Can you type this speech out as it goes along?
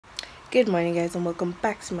Good morning guys and welcome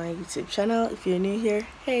back to my YouTube channel. If you're new here,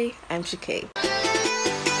 hey, I'm Shakay.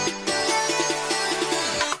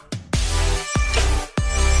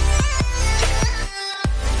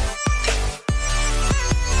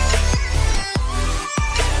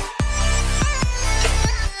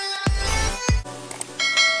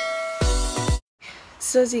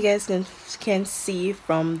 So as you guys can see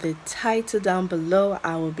from the title down below,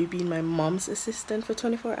 I will be being my mom's assistant for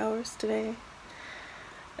 24 hours today.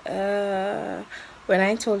 When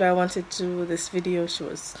I told her I wanted to do this video, she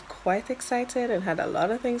was quite excited and had a lot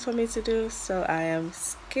of things for me to do, so I am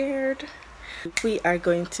scared. We are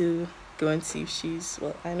going to go and see if she's,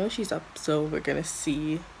 well, I know she's up, so we're gonna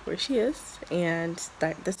see where she is and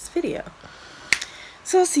start this video.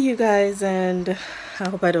 So I'll see you guys, and I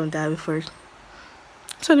hope I don't die before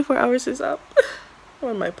 24 hours is up.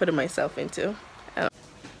 What am I putting myself into?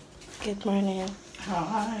 Good morning.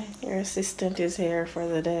 Hi. Your assistant is here for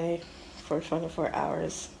the day, for 24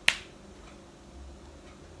 hours.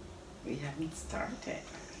 We haven't started.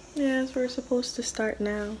 Yes, we're supposed to start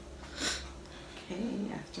now.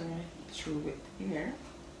 Okay, after I throw it here,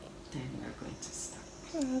 then we're going to start.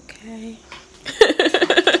 Okay.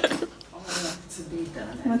 All have to be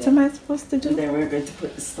done. What am I supposed to do? And then we're going to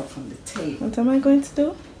put the stuff on the table. What am I going to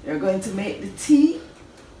do? You're going to make the tea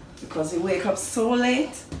because you wake up so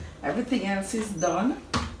late. Everything else is done.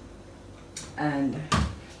 And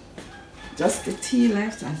just the tea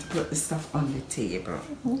left and to put the stuff on the table.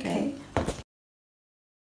 Okay.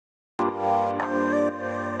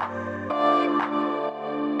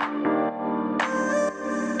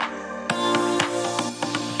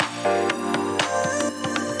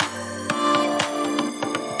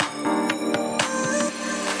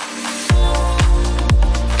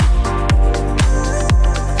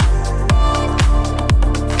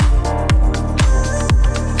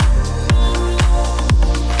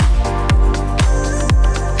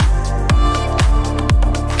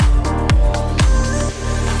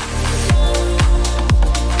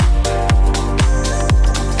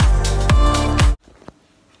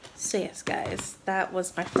 So yes guys, that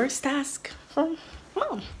was my first task from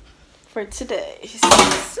mom for today.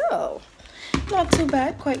 So not too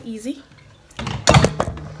bad, quite easy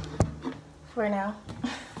for now.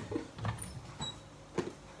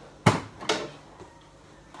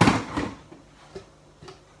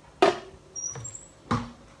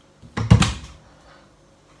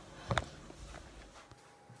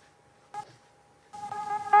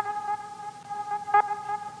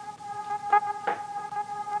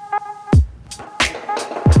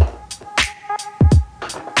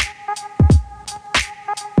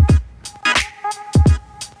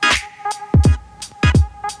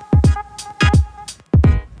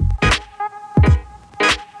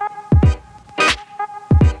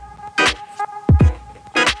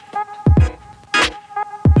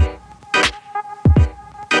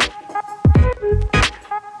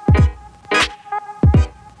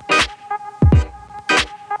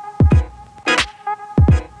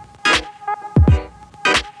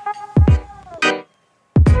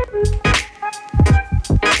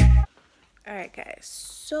 Alright guys,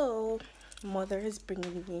 so mother is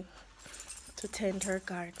bringing me to tend her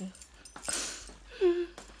garden.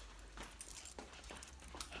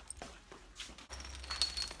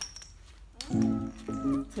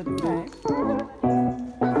 To the back.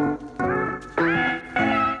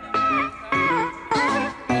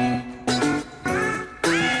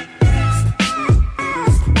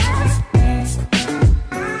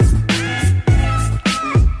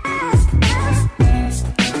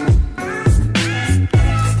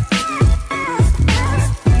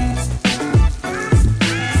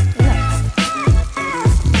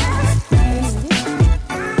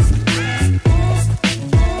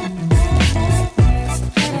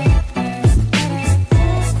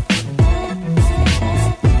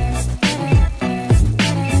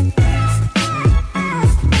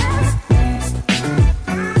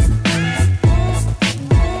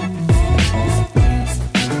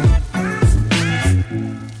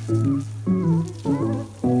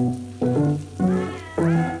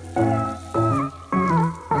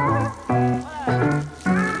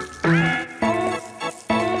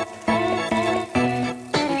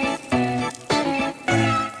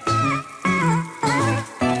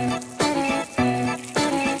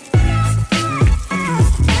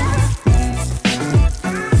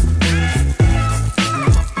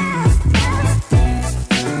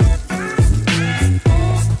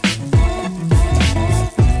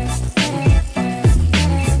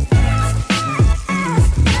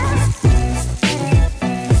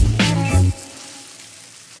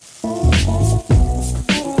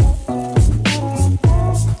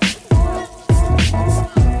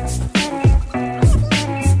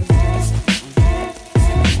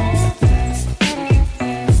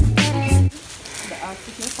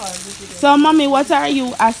 So, mommy, what are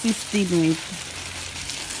you assisting with?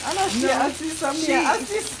 I know she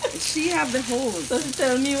assist. She have the hose. So she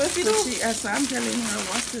tell me what to do. So I'm telling her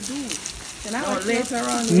what to do. Can I No, watch later you?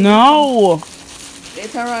 on. No.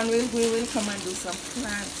 Later on, we will come and do some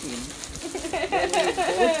planting. Then we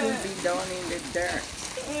both will be down in the dirt.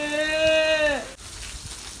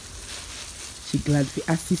 She glad for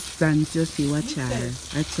assistance, you see, watch her.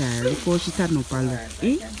 Watch her. Look how she turn up a look. I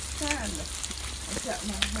Eh? can stand. I got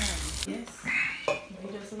my hand. Yes. You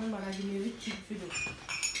just remember that give me a wicked video.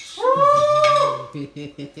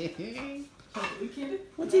 Wicked?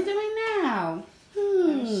 What are you doing now?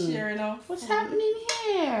 I'm sharing off. What's happening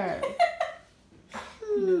here?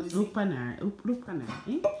 Look on her. Look on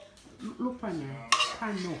her. Eh? Look on her.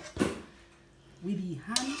 Pan up. With the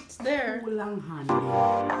hand. It's there. Pull long hand. We're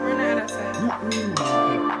on the other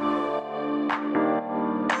side.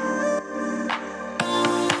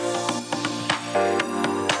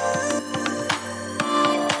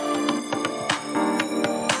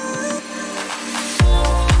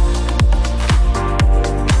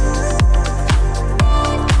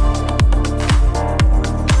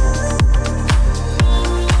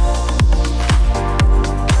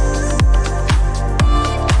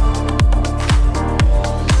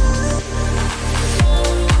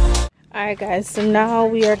 Alright guys, so now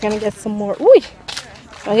we are gonna get some more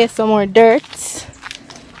dirt.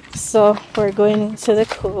 So we're going into the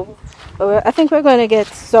cove. But I think we're gonna get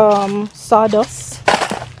some sawdust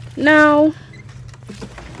now.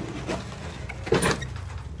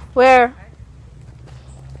 Where?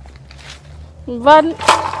 Van.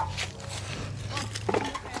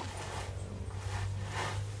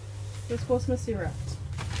 You're supposed to see rat.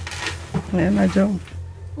 Yeah, my jump.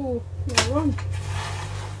 Oh, you're wrong.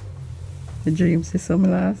 The dreams is some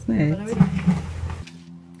last night.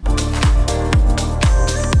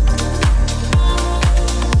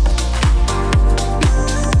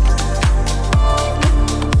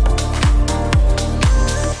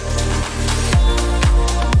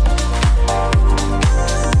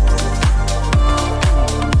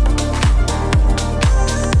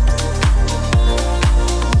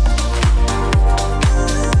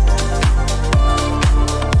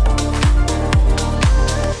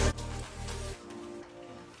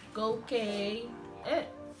 Go, Kay.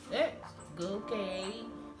 Go, Kay.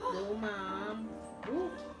 Go, mom.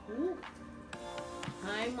 Ooh, ooh.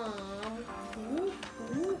 Hi, mom. Ooh,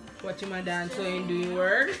 ooh. Watching my dance when doing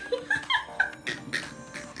work.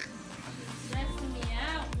 Stressing me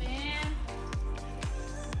out, man.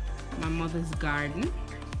 My mother's garden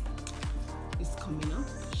is coming up.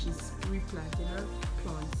 She's replanting her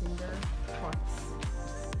plants in the pots.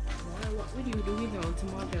 Well, what would you do without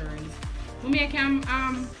mothers? Mommy, I can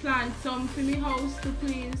plant some for me house too,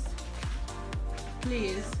 please.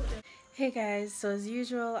 Please. Hey guys, so as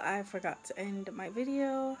usual I forgot to end my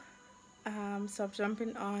video. So I'm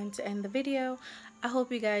jumping on to end the video. I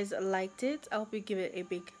hope you guys liked it. I hope you give it a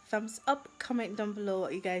big thumbs up. Comment down below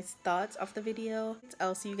what you guys thought of the video.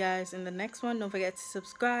 I'll see you guys in the next one. Don't forget to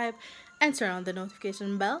subscribe and turn on the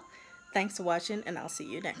notification bell. Thanks for watching and I'll see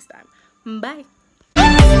you next time. Bye.